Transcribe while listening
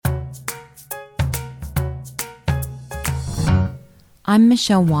I'm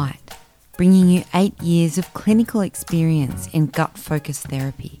Michelle White, bringing you 8 years of clinical experience in gut-focused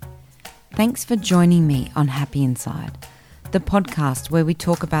therapy. Thanks for joining me on Happy Inside, the podcast where we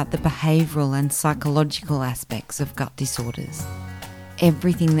talk about the behavioural and psychological aspects of gut disorders.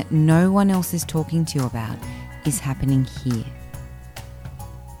 Everything that no one else is talking to you about is happening here.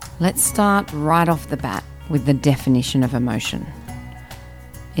 Let's start right off the bat with the definition of emotion.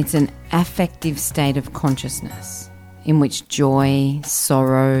 It's an affective state of consciousness in which joy,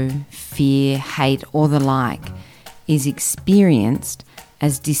 sorrow, fear, hate, or the like is experienced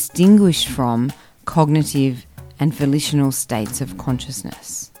as distinguished from cognitive and volitional states of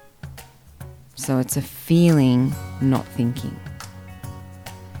consciousness. So it's a feeling, not thinking.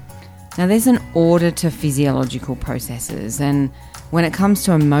 Now there's an order to physiological processes, and when it comes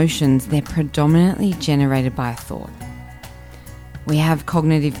to emotions, they're predominantly generated by a thought. We have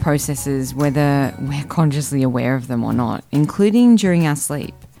cognitive processes whether we're consciously aware of them or not, including during our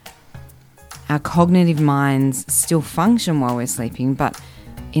sleep. Our cognitive minds still function while we're sleeping, but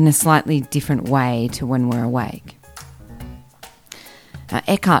in a slightly different way to when we're awake.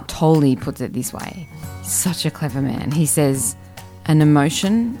 Eckhart Tolle puts it this way. He's such a clever man. He says, an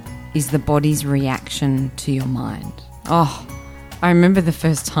emotion is the body's reaction to your mind. Oh, I remember the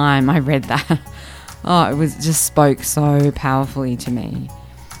first time I read that. Oh, it just spoke so powerfully to me.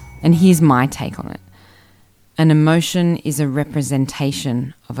 And here's my take on it. An emotion is a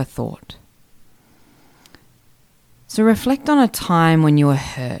representation of a thought. So reflect on a time when you were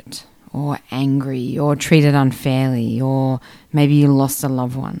hurt or angry or treated unfairly, or maybe you lost a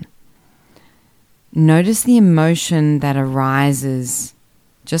loved one. Notice the emotion that arises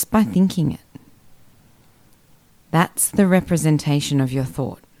just by thinking it. That's the representation of your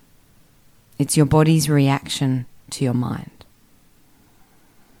thought. It's your body's reaction to your mind.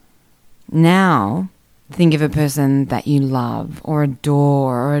 Now, think of a person that you love or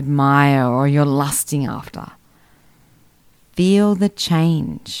adore or admire or you're lusting after. Feel the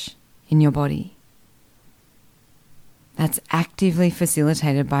change in your body. That's actively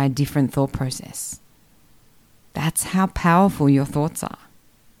facilitated by a different thought process. That's how powerful your thoughts are.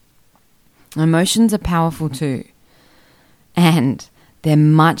 Emotions are powerful too. And they're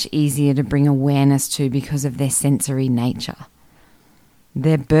much easier to bring awareness to because of their sensory nature.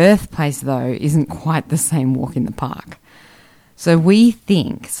 Their birthplace, though, isn't quite the same walk in the park. So we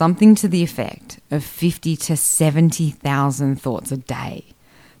think something to the effect of 50 to 70,000 thoughts a day.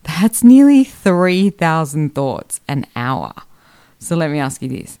 That's nearly 3,000 thoughts an hour. So let me ask you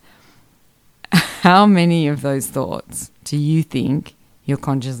this. How many of those thoughts do you think you're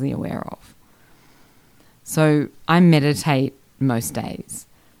consciously aware of? So I meditate most days.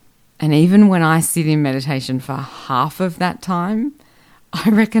 And even when I sit in meditation for half of that time,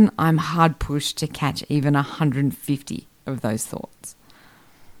 I reckon I'm hard pushed to catch even 150 of those thoughts.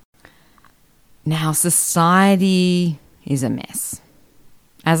 Now, society is a mess.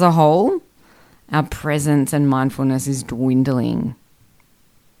 As a whole, our presence and mindfulness is dwindling.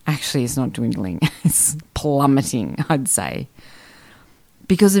 Actually, it's not dwindling. It's plummeting, I'd say,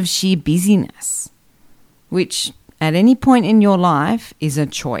 because of sheer busyness, which at any point in your life is a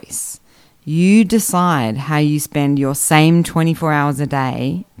choice. You decide how you spend your same 24 hours a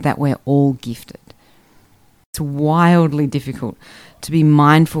day that we're all gifted. It's wildly difficult to be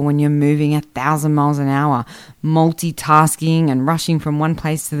mindful when you're moving 1,000 miles an hour, multitasking and rushing from one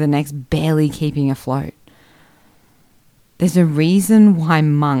place to the next, barely keeping afloat. There's a reason why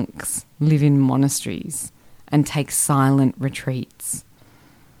monks live in monasteries and take silent retreats.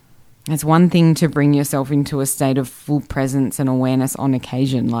 It's one thing to bring yourself into a state of full presence and awareness on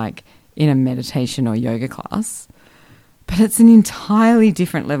occasion, like in a meditation or yoga class. But it's an entirely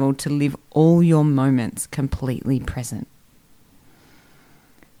different level to live all your moments completely present.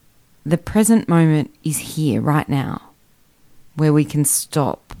 The present moment is here right now, where we can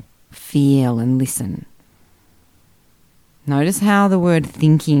stop, feel and listen. Notice how the word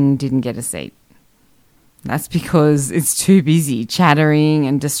thinking didn't get a seat. That's because it's too busy chattering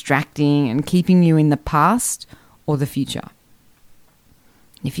and distracting and keeping you in the past or the future.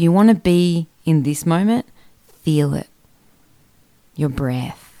 If you want to be in this moment, feel it. Your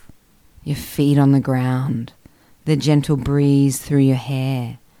breath, your feet on the ground, the gentle breeze through your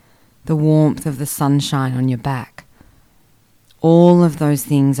hair, the warmth of the sunshine on your back. All of those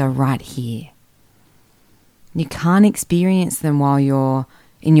things are right here. You can't experience them while you're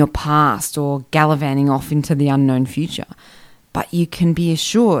in your past or gallivanting off into the unknown future. But you can be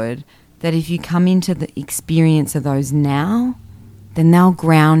assured that if you come into the experience of those now, then they'll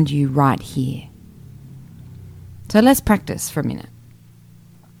ground you right here. So let's practice for a minute.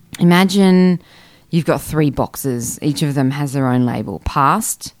 Imagine you've got 3 boxes. Each of them has their own label: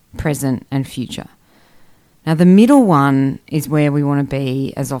 past, present, and future. Now, the middle one is where we want to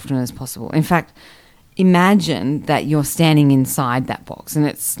be as often as possible. In fact, imagine that you're standing inside that box and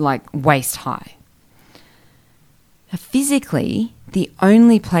it's like waist high. Now, physically, the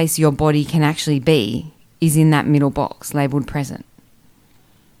only place your body can actually be is in that middle box labeled present.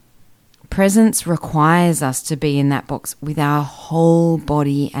 Presence requires us to be in that box with our whole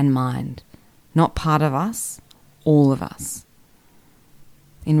body and mind, not part of us, all of us.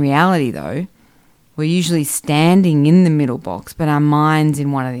 In reality, though, we're usually standing in the middle box, but our mind's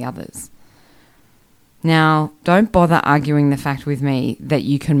in one of the others. Now, don't bother arguing the fact with me that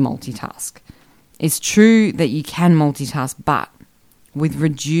you can multitask. It's true that you can multitask, but with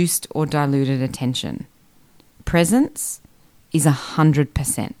reduced or diluted attention. Presence is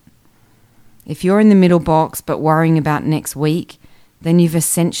 100%. If you're in the middle box but worrying about next week, then you've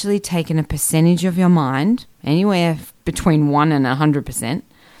essentially taken a percentage of your mind, anywhere between 1 and 100%,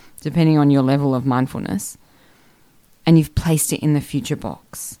 depending on your level of mindfulness, and you've placed it in the future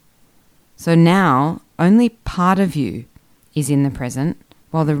box. So now only part of you is in the present,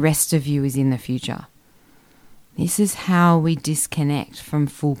 while the rest of you is in the future. This is how we disconnect from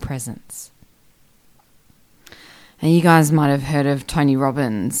full presence. Now, you guys might have heard of Tony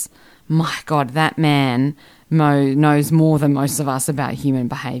Robbins. My God, that man knows more than most of us about human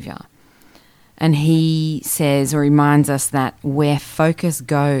behavior. And he says, or reminds us, that where focus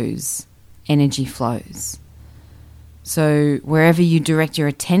goes, energy flows. So wherever you direct your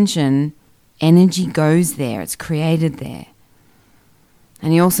attention, energy goes there. It's created there.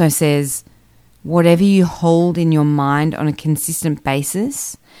 And he also says, whatever you hold in your mind on a consistent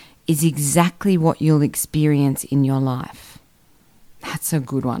basis is exactly what you'll experience in your life. That's a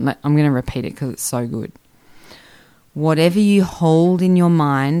good one. I'm going to repeat it because it's so good. Whatever you hold in your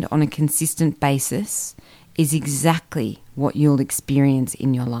mind on a consistent basis is exactly what you'll experience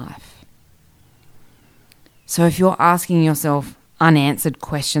in your life. So if you're asking yourself unanswered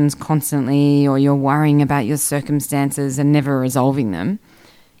questions constantly, or you're worrying about your circumstances and never resolving them,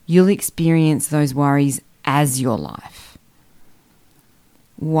 you'll experience those worries as your life.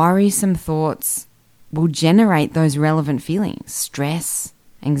 Worrisome thoughts will generate those relevant feelings: stress,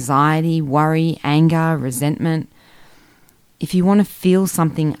 anxiety, worry, anger, resentment. If you want to feel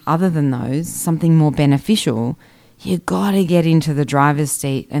something other than those, something more beneficial, you got to get into the driver's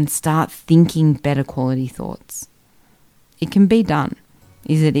seat and start thinking better quality thoughts. It can be done.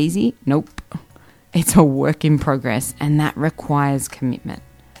 Is it easy? Nope. It's a work in progress, and that requires commitment.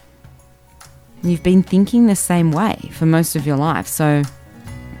 You've been thinking the same way for most of your life, so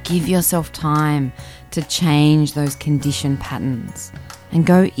give yourself time to change those conditioned patterns and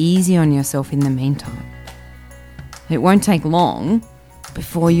go easy on yourself in the meantime. It won't take long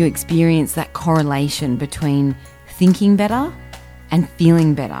before you experience that correlation between thinking better and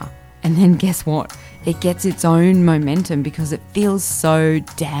feeling better. And then guess what? It gets its own momentum because it feels so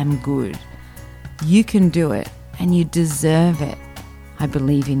damn good. You can do it and you deserve it. I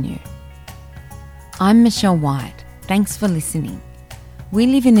believe in you. I'm Michelle White. Thanks for listening. We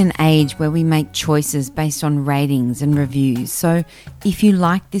live in an age where we make choices based on ratings and reviews. So if you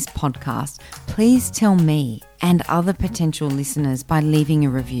like this podcast, please tell me and other potential listeners by leaving a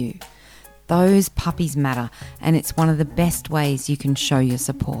review. Those puppies matter, and it's one of the best ways you can show your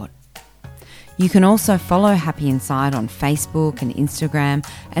support. You can also follow Happy Inside on Facebook and Instagram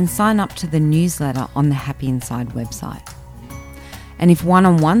and sign up to the newsletter on the Happy Inside website. And if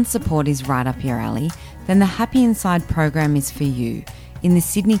one-on-one support is right up your alley, then the Happy Inside program is for you in the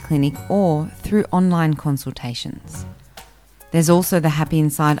Sydney Clinic or through online consultations. There's also the Happy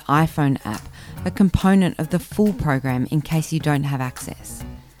Inside iPhone app, a component of the full program in case you don't have access.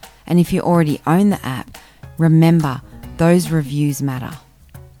 And if you already own the app, remember, those reviews matter.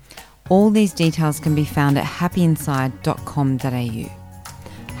 All these details can be found at happyinside.com.au.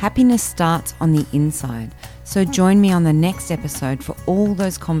 Happiness starts on the inside, so join me on the next episode for all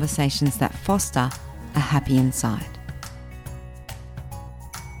those conversations that foster a happy inside.